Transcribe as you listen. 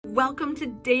Welcome to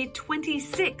day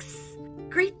 26.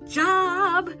 Great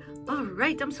job. All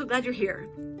right, I'm so glad you're here.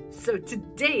 So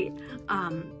today,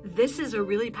 this is a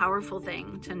really powerful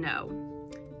thing to know.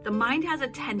 The mind has a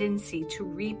tendency to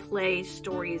replay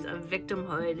stories of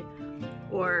victimhood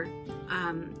or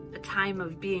a time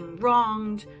of being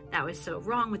wronged. That was so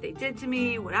wrong what they did to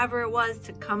me, whatever it was,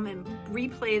 to come and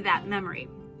replay that memory.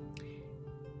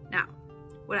 Now,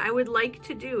 what I would like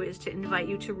to do is to invite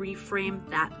you to reframe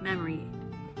that memory.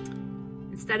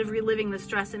 Instead of reliving the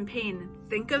stress and pain,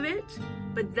 think of it,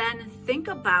 but then think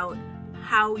about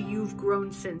how you've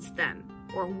grown since then,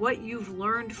 or what you've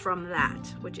learned from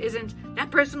that, which isn't,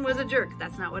 that person was a jerk.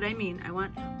 That's not what I mean. I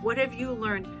want, what have you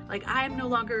learned? Like, I am no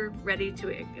longer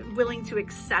willing to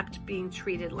accept being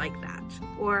treated like that.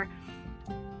 Or,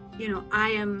 I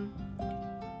am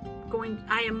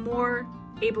more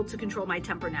able to control my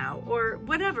temper now, or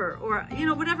whatever, or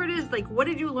whatever it is. Like, what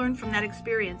did you learn from that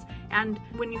experience? And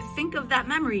when you think of that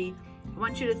memory, I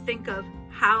want you to think of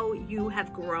how you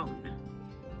have grown,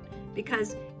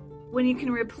 because when you can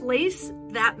replace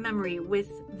that memory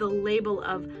with the label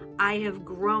of I have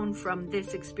grown from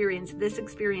this experience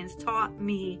taught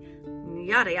me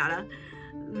yada yada,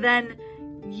 then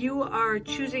you are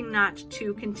choosing not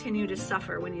to continue to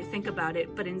suffer when you think about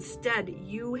it, but instead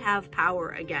you have power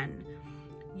again.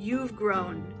 You've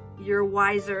grown, you're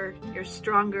wiser, you're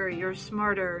stronger, you're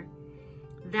smarter.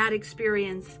 That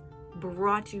experience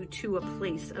brought you to a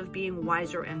place of being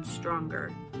wiser and stronger.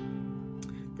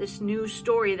 This new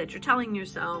story that you're telling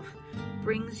yourself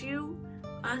brings you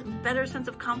a better sense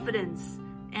of confidence,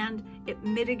 and it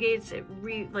mitigates,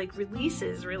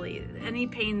 releases really any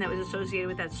pain that was associated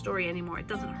with that story anymore. It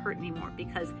doesn't hurt anymore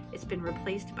because it's been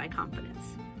replaced by confidence.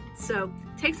 So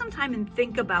take some time and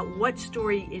think about what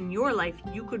story in your life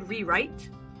you could rewrite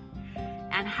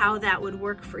and how that would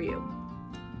work for you.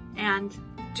 And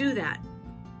do that,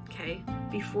 okay?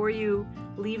 Before you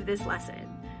leave this lesson,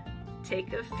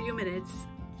 take a few minutes,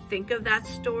 think of that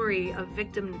story of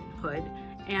victimhood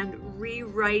and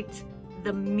rewrite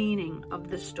the meaning of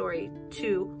the story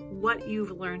to what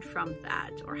you've learned from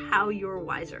that, or how you're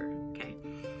wiser, okay?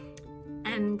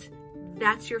 And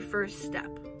that's your first step.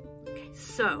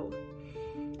 So,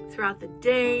 throughout the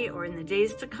day or in the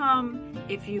days to come,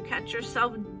 if you catch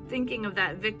yourself thinking of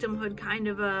that victimhood kind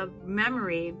of a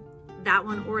memory, that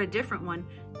one or a different one,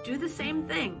 do the same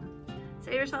thing.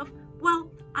 Say to yourself,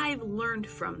 well, I've learned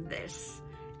from this,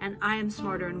 and I am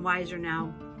smarter and wiser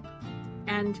now.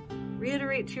 And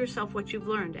reiterate to yourself what you've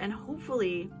learned, and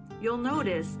hopefully you'll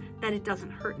notice that it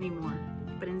doesn't hurt anymore,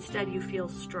 but instead you feel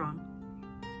strong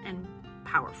and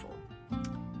powerful,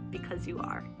 because you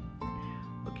are.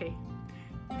 Okay,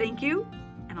 thank you,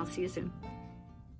 and I'll see you soon.